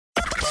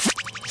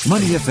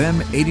Money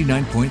FM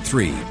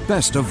 89.3,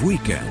 best of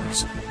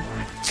weekends.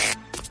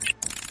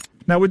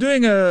 Now, we're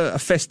doing a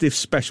festive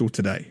special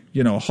today,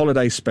 a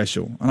holiday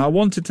special. And I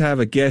wanted to have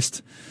a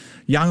guest,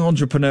 young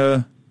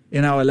entrepreneur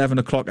in our 11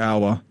 o'clock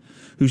hour,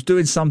 who's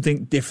doing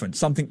something different,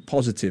 something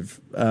positive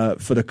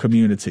for the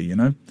community,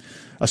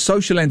 a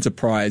social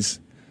enterprise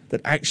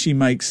that actually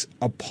makes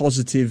a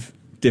positive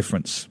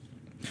difference.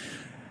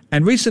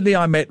 And recently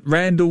I met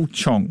Randall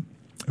Chong,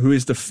 who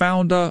is the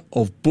founder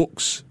of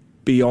Books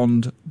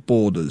Beyond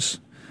Borders.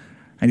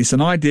 And it's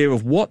an idea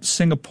of what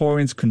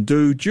Singaporeans can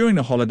do during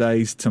the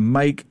holidays to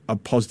make a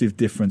positive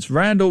difference.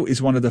 Randall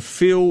is one of the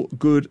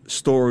feel-good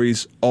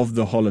stories of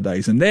the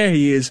holidays. And there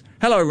he is.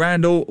 Hello,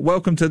 Randall.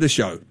 Welcome to the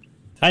show.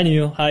 Hi,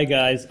 Neil. Hi,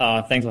 guys.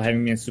 Thanks for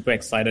having me. I'm super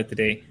excited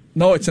today.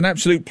 No, it's an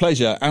absolute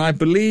pleasure. And I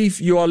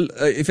believe you are,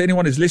 if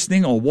anyone is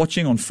listening or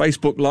watching on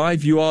Facebook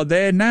Live, you are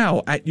there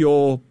now at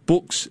your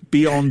Books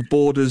Beyond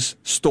Borders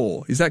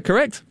store. Is that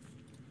correct?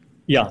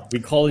 Yeah, we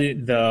call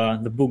it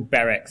the Book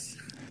Barracks.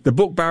 The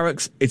Book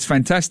Barracks, it's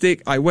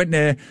fantastic. I went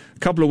there a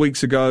couple of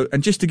weeks ago,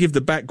 and just to give the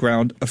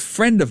background, a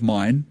friend of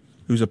mine,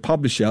 who's a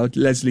publisher,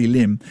 Leslie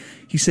Lim,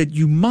 he said,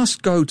 you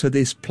must go to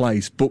this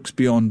place, Books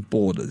Beyond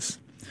Borders.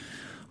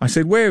 I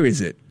said, where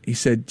is it? He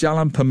said,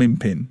 Jalan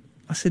Pemimpin.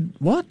 I said,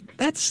 what?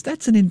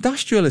 That's an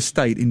industrial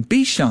estate in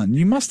Bishan.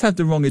 You must have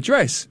the wrong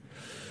address.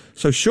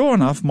 So sure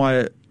enough,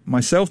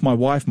 myself, my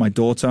wife, my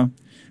daughter,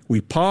 we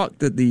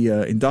parked at the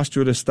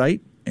industrial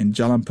estate in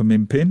Jalan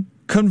Pemimpin,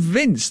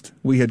 convinced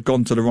we had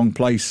gone to the wrong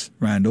place,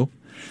 Randall.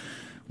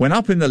 Went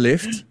up in the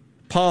lift,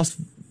 past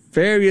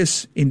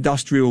various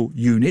industrial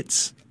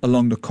units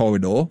along the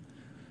corridor,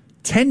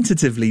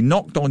 tentatively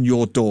knocked on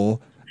your door,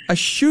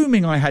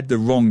 assuming I had the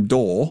wrong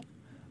door,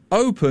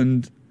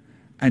 opened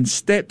and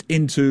stepped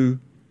into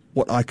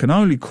what I can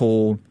only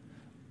call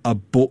a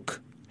book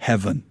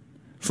heaven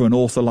for an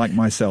author like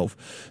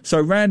myself.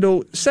 So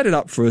Randall, set it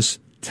up for us.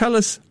 Tell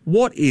us,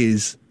 what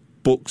is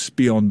Books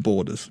Beyond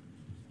Borders?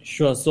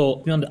 Sure.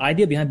 So the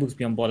idea behind Books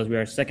Beyond Borders, we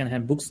are a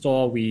secondhand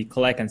bookstore. We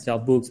collect and sell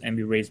books, and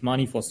we raise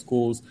money for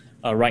schools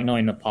right now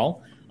in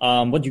Nepal.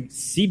 What you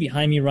see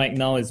behind me right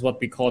now is what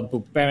we call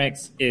Book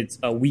Barracks. It's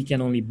a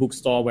weekend-only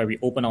bookstore where we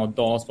open our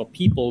doors for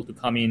people to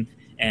come in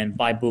and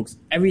buy books.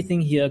 Everything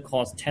here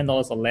costs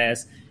 $10 or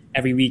less.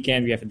 Every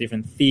weekend, we have a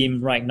different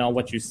theme. Right now,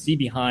 what you see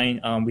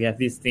behind, we have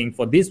this thing.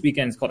 For this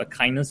weekend, it's called a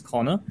Kindness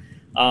Corner.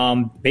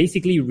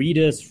 Basically,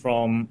 readers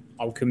from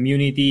our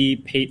community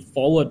paid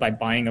forward by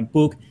buying a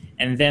book,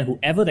 and then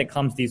whoever that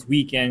comes this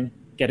weekend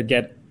get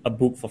a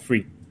book for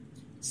free.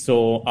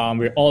 So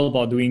we're all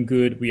about doing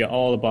good. We are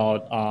all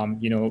about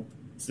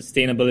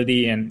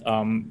sustainability, and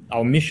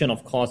our mission,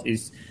 of course,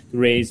 is to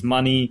raise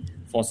money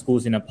for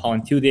schools in Nepal.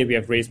 Until today, we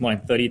have raised more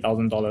than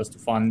 $30,000 to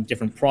fund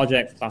different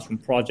projects, classroom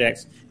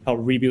projects, help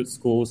rebuild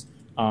schools,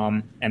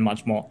 and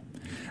much more.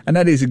 And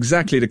that is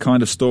exactly the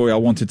kind of story I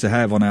wanted to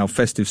have on our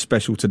festive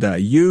special today.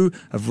 You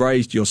have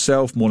raised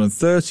yourself more than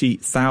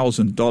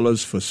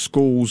 $30,000 for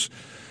schools,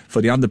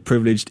 for the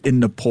underprivileged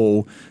in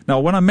Nepal. Now,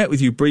 when I met with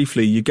you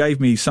briefly, you gave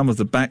me some of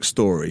the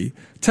backstory.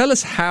 Tell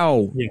us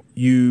how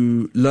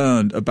you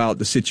learned about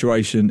the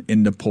situation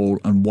in Nepal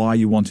and why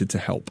you wanted to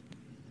help.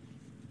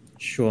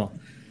 Sure.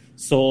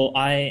 So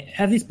I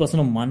have this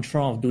personal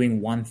mantra of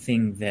doing one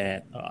thing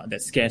that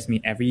scares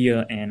me every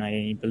year. And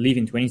I believe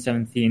in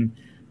 2017,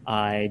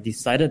 I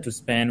decided to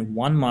spend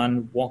 1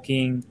 month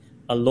walking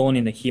alone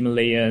in the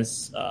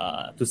Himalayas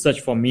to search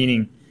for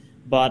meaning.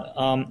 But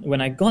when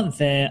I got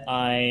there,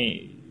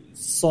 I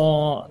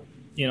saw,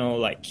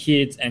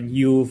 kids and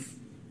youth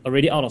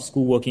already out of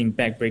school working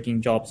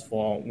back-breaking jobs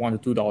for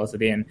 $1 to $2 a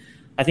day. And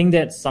I think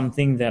that's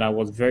something that I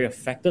was very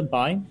affected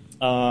by.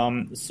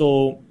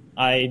 So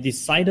I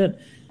decided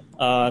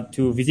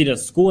to visit a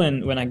school.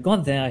 And when I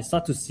got there, I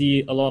started to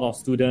see a lot of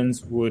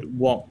students would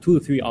walk 2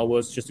 to 3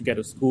 hours just to get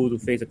to school, to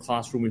face a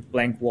classroom with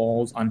blank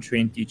walls,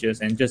 untrained teachers,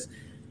 and just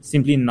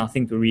simply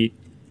nothing to read.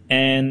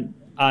 And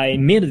I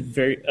made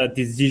a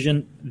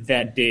decision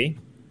that day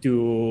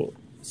to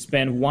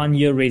spend 1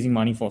 year raising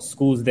money for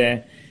schools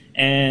there.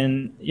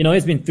 And,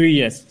 it's been 3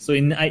 years. So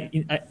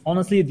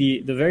honestly,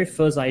 the very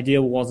first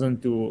idea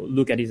wasn't to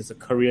look at it as a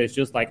career. It's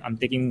just like I'm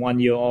taking 1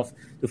 year off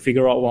to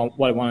figure out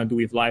what I want to do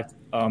with life.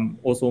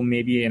 Also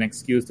maybe an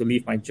excuse to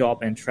leave my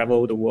job and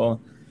travel the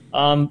world.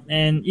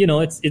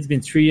 It's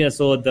been 3 years.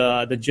 So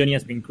the journey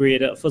has been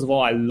great. First of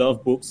all, I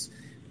love books.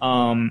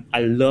 I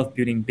love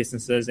building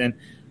businesses. And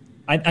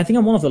I think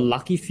I'm one of the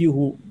lucky few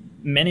who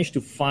managed to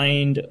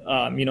find,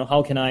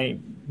 how can I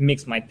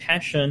mix my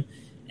passion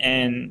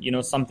and,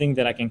 something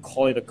that I can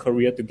call it a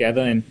career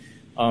together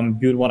and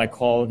build what I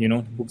call,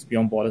 Books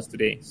Beyond Borders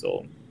today.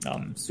 So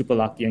super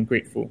lucky and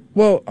grateful.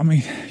 Well, I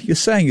mean, you're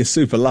saying you're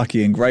super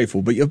lucky and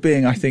grateful, but you're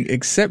being, I think,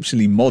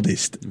 exceptionally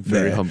modest.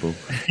 Very humble.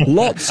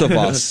 Lots of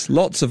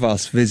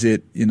us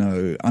visit,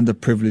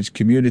 underprivileged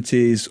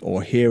communities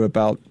or hear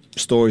about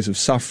stories of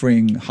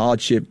suffering,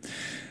 hardship,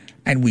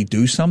 and we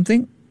do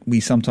something. We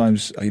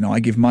sometimes, I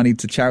give money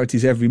to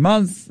charities every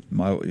month.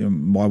 My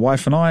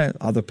wife and I,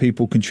 other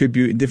people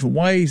contribute in different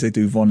ways. They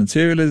do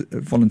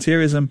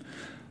volunteerism.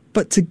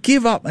 But to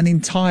give up an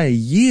entire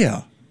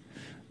year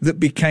that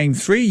became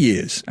 3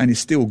 years and is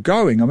still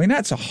going, I mean,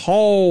 that's a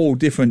whole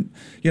different,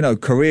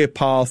 career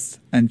path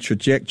and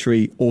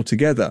trajectory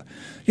altogether.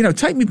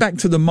 Take me back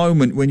to the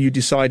moment when you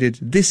decided,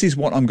 this is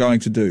what I'm going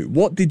to do.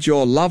 What did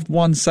your loved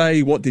ones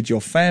say? What did your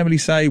family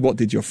say? What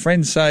did your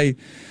friends say?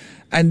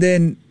 And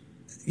then,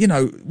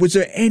 was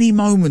there any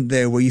moment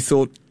there where you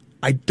thought,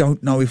 I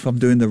don't know if I'm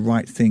doing the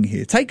right thing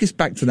here? Take us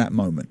back to that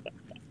moment.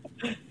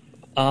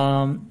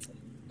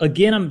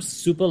 Again, I'm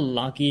super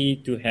lucky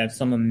to have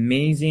some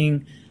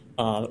amazing...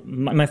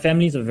 my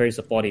families are very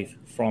supportive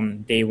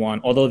from day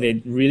one. Although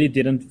they really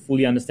didn't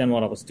fully understand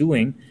what I was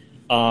doing,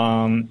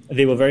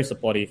 they were very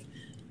supportive.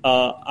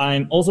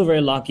 I'm also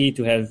very lucky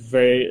to have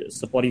very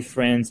supportive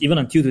friends, even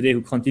until today,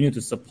 who continue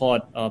to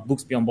support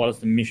Books Beyond Borders,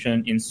 the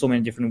mission, in so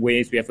many different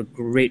ways. We have a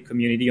great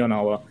community on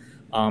our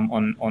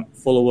on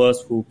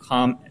followers who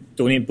come,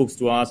 donate books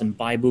to us and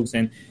buy books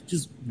and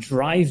just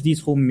drive this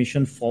whole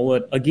mission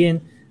forward.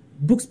 Again,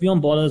 Books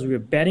Beyond Borders, we're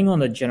betting on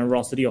the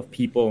generosity of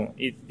people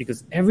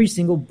because every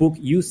single book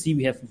you see,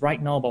 we have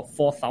right now about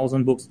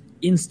 4,000 books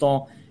in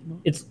store.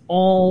 It's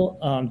all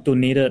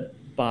donated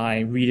by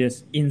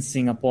readers in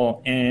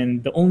Singapore.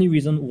 And the only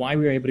reason why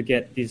we were able to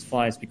get this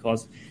far is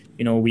because,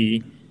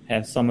 we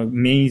have some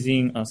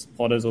amazing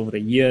supporters over the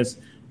years.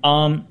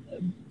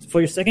 For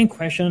your second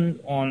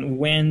question on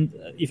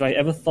if I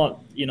ever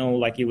thought,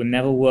 like it would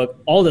never work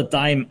all the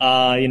time,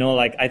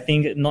 I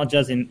think not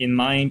just in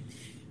my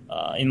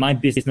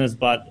business,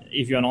 but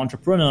if you're an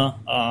entrepreneur,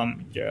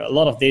 there are a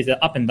lot of days that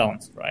are up and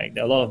downs, right?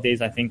 There are a lot of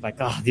days I think like,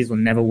 this will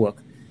never work.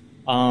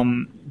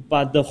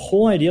 But the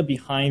whole idea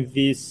behind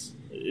this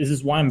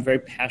is why I'm very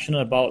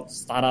passionate about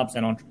startups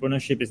and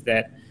entrepreneurship, is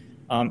that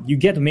you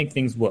get to make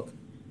things work.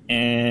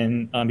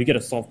 And you get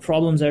to solve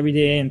problems every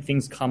day and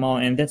things come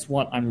out. And that's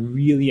what I'm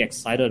really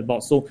excited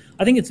about. So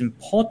I think it's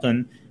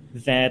important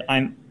that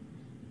I'm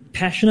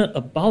passionate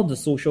about the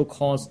social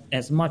cause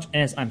as much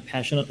as I'm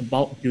passionate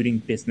about building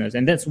business.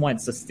 And that's why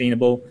it's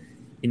sustainable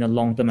in the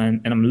long term.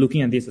 And I'm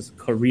looking at this as a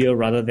career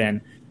rather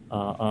than,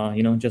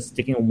 just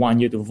taking 1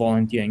 year to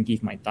volunteer and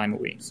give my time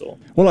away. So,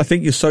 well, I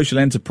think your social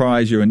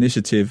enterprise, your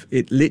initiative,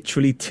 it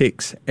literally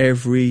ticks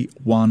every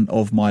one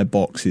of my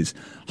boxes.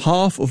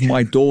 Half of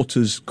my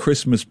daughter's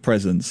Christmas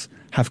presents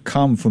have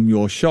come from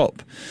your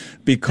shop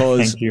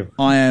because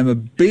I am a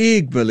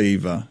big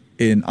believer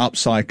in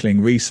upcycling,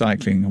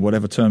 recycling,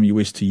 whatever term you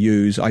wish to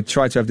use. I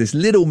try to have this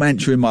little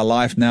mantra in my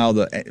life now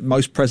that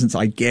most presents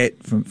I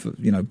get from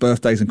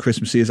birthdays and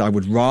Christmases, I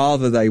would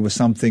rather they were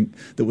something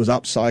that was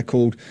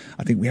upcycled.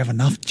 I think we have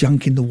enough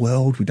junk in the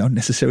world. We don't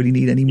necessarily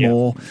need any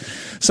more.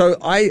 So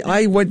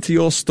I went to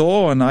your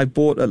store and I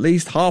bought at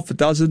least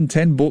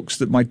 10 books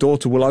that my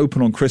daughter will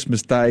open on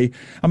Christmas Day.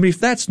 I mean, if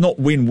that's not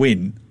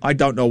win-win, I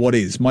don't know what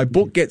is. My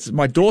daughter gets an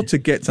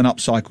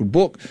upcycled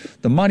book.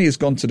 The money has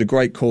gone to the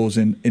great cause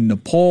in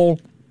Nepal.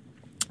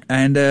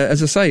 And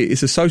as I say,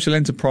 it's a social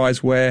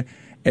enterprise where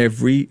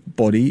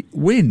everybody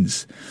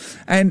wins.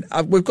 And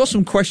we've got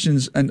some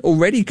questions and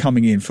already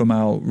coming in from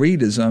our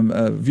readers,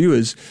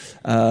 viewers.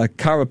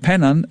 Kara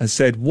Penan has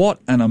said, what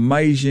an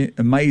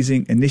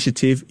amazing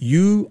initiative.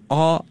 You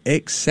are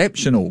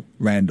exceptional,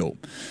 Randall.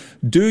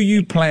 Do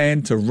you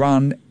plan to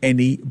run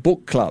any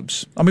book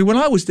clubs? I mean, when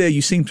I was there,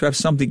 you seemed to have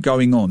something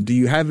going on. Do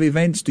you have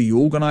events? Do you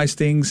organize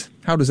things?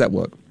 How does that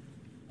work?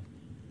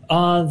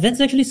 That's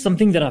actually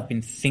something that I've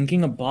been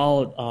thinking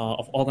about,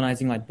 of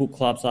organizing like book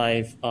clubs.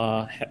 I've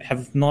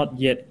have not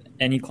yet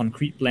any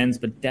concrete plans,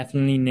 but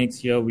definitely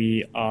next year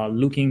we are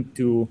looking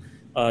to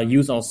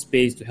use our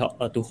space to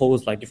help to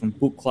host like different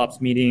book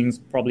clubs meetings,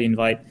 probably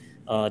invite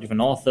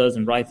different authors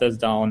and writers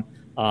down.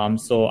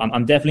 So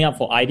I'm definitely up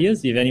for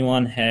ideas. If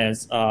anyone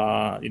has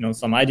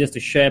some ideas to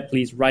share,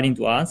 please write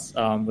into us.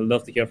 We'd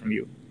love to hear from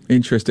you.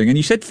 Interesting. And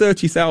you said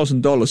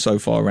 $30,000 so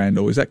far,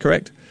 Randall. Is that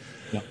correct?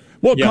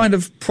 What kind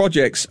of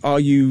projects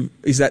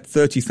is that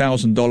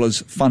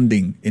 $30,000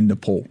 funding in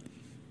Nepal?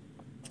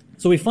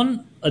 So we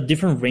fund a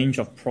different range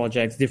of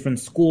projects. Different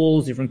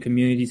schools, different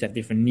communities have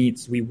different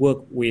needs. We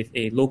work with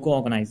a local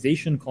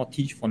organization called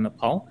Teach for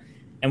Nepal.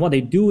 And what they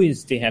do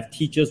is they have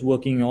teachers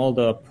working in all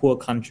the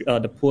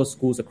poor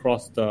schools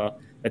across the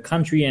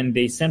country, and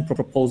they send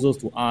proposals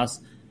to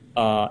us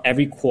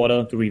every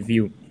quarter to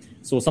review.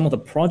 So some of the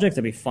projects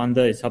that we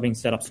funded is helping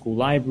set up school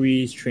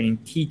libraries, training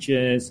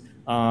teachers.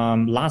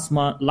 Last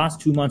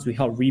 2 months, we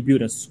helped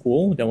rebuild a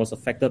school that was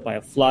affected by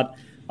a flood.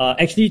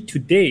 Actually,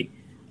 today,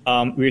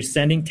 we're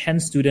sending 10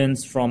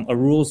 students from a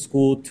rural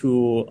school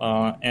to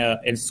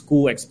a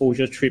school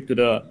exposure trip to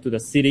the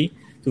city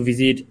to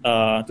visit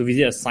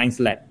a science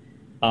lab.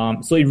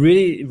 So it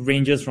really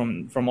ranges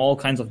from all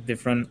kinds of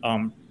different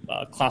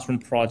classroom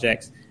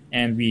projects,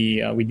 and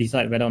we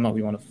decide whether or not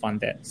we want to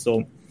fund that.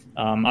 So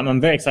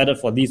I'm very excited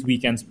for these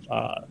weekends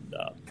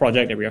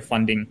project that we are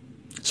funding.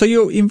 So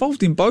you're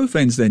involved in both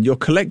ends then. You're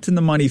collecting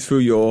the money through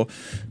your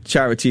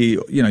charity,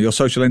 your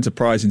social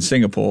enterprise in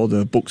Singapore,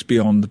 the Books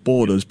Beyond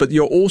Borders, but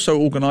you're also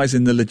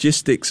organizing the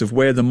logistics of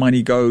where the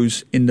money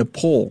goes in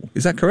Nepal.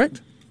 Is that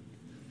correct?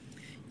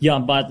 Yeah,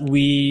 but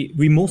we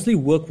mostly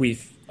work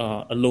with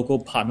a local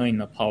partner in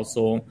Nepal.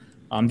 So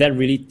that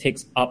really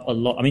takes out a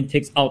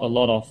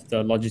lot of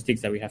the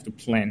logistics that we have to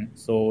plan.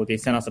 So they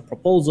send us the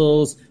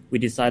proposals, we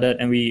decided,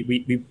 and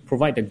we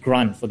provide the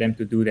grant for them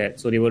to do that.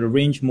 So they will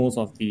arrange most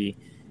of the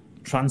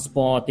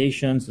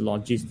transportations,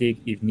 logistics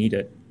if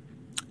needed.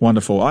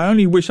 Wonderful. I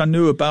only wish I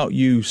knew about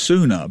you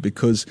sooner,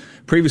 because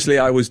previously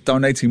I was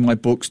donating my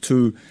books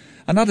to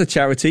another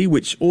charity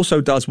which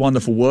also does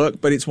wonderful work,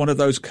 but it's one of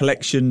those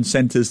collection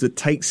centres that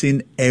takes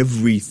in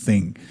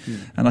everything.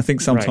 And I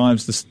think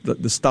sometimes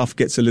the stuff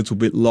gets a little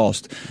bit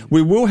lost.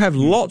 We will have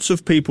lots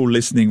of people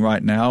listening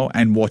right now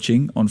and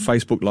watching on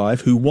Facebook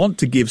Live who want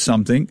to give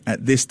something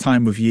at this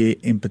time of year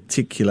in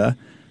particular.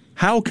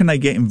 How can they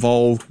get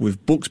involved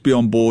with Books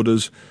Beyond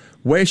Borders?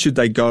 Where should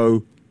they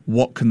go?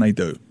 What can they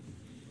do?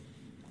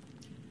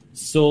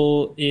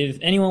 So if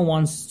anyone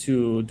wants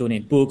to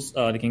donate books,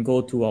 they can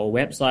go to our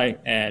website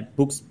at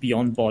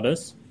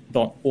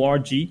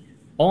booksbeyondborders.org.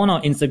 On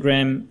our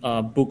Instagram,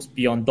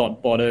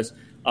 booksbeyond.borders,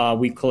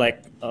 we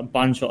collect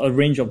a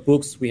range of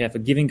books. We have a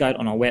giving guide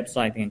on our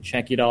website. You can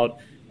check it out.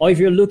 Or if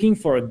you're looking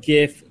for a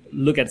gift,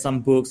 look at some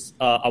books.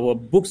 Our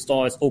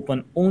bookstore is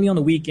open only on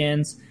the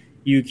weekends.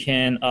 You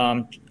can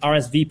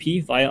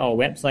RSVP via our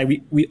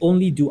website. We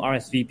only do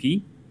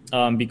RSVP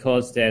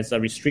because there's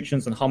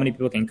restrictions on how many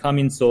people can come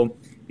in. So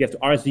you have to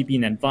RSVP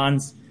in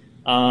advance.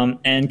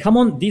 And come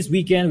on, this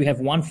weekend, we have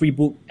one free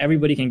book.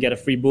 Everybody can get a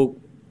free book.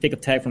 Take a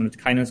tag from the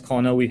Kindness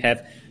Corner. We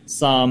have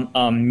some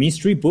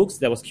mystery books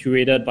that was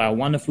curated by a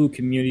wonderful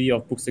community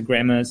of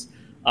bookstagrammers.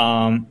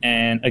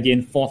 And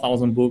again,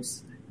 4,000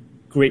 books,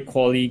 great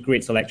quality,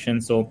 great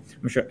selection. So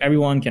I'm sure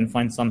everyone can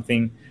find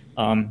something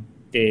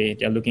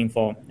they're looking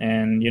for.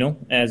 And,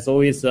 as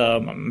always,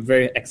 I'm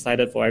very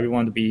excited for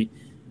everyone to be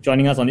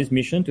joining us on this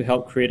mission to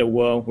help create a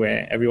world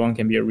where everyone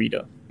can be a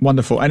reader.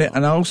 Wonderful.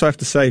 And I also have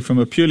to say, from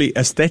a purely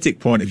aesthetic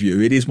point of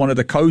view, it is one of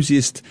the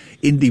coziest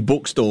indie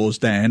bookstores,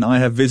 Dan, I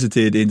have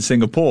visited in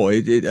Singapore.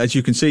 As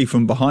you can see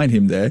from behind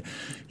him there,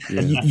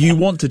 you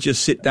want to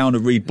just sit down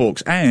and read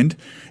books. And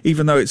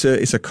even though it's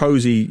a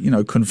cozy,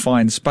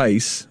 confined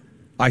space,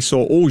 I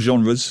saw all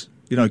genres,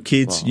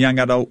 kids, young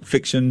adult,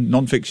 fiction,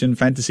 non-fiction,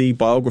 fantasy,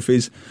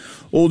 biographies,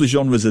 all the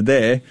genres are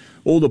there.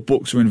 All the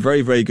books are in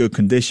very, very good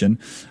condition.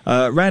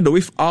 Randall,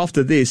 if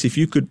after this, if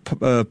you could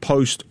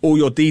post all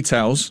your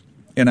details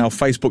in our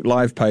Facebook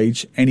Live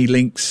page, any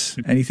links,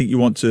 anything you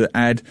want to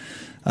add,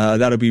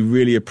 that would be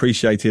really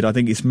appreciated. I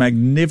think it's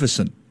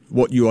magnificent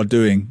what you are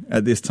doing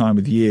at this time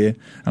of the year,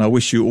 and I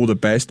wish you all the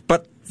best.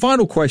 But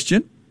final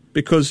question,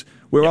 because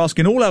we're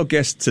asking all our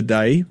guests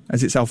today,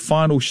 as it's our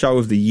final show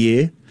of the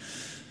year,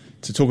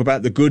 to talk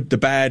about the good, the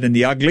bad, and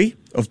the ugly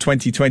of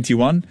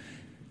 2021.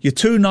 You're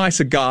too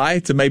nice a guy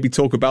to maybe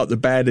talk about the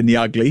bad and the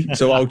ugly.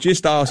 So I'll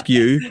just ask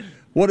you,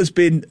 what has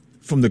been,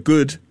 from the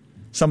good,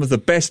 some of the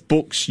best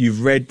books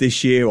you've read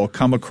this year or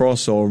come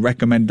across, or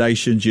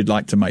recommendations you'd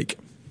like to make?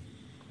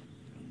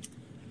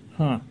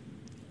 One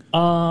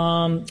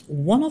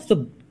of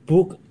the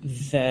book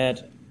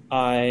that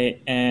I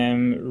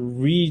am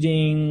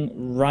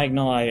reading right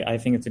now, I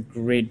think it's a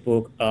great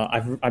book.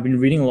 I've been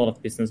reading a lot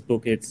of business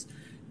book. It's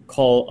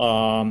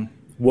called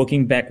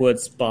Working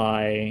Backwards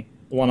by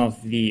one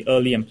of the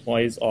early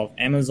employees of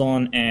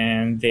Amazon,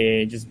 and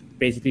they just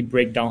basically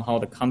break down how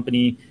the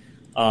company,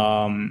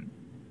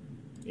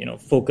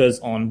 focus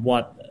on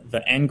what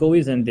the end goal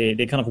is, and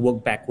they kind of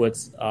work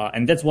backwards.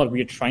 And that's what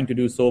we're trying to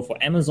do. So for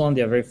Amazon,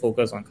 they're very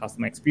focused on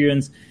customer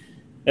experience.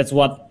 That's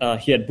what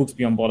here at Books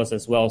Beyond Borders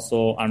as well.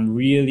 So I'm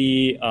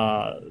really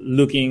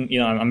looking,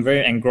 I'm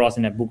very engrossed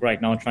in that book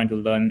right now, trying to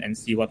learn and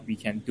see what we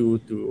can do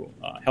to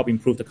help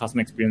improve the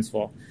customer experience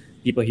for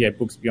people here at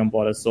Books Beyond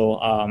Borders. So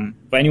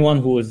for anyone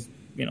who is,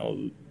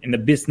 in the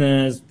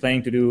business,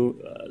 planning to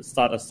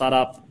start a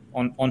startup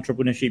on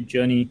entrepreneurship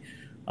journey,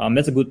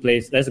 that's a good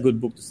place. That's a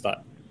good book to start.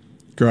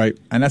 Great.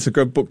 And that's a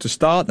good book to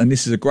start. And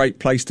this is a great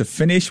place to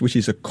finish, which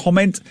is a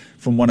comment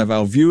from one of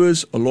our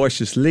viewers,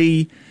 Aloysius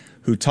Lee,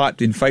 who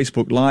typed in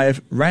Facebook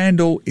Live,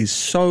 Randall is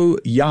so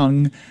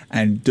young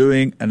and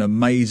doing an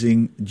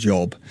amazing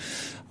job.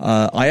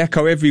 I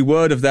echo every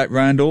word of that,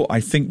 Randall.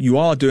 I think you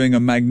are doing a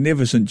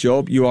magnificent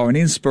job. You are an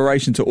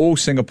inspiration to all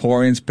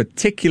Singaporeans,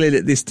 particularly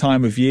at this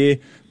time of year.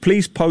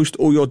 Please post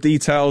all your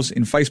details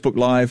in Facebook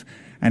Live.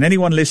 And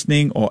anyone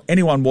listening or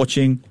anyone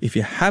watching, if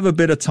you have a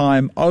bit of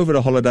time over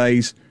the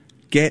holidays,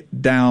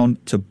 get down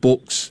to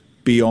Books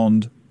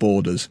Beyond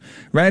Borders.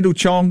 Randall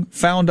Chong,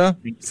 founder,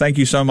 thank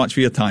you so much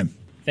for your time.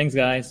 Thanks,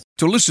 guys.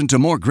 To listen to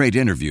more great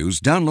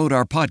interviews, download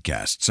our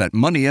podcasts at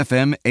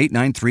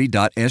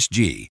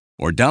moneyfm893.sg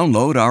or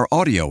download our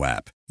audio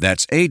app.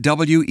 That's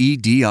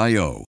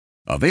AWEDIO.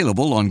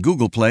 Available on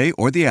Google Play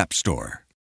or the App Store.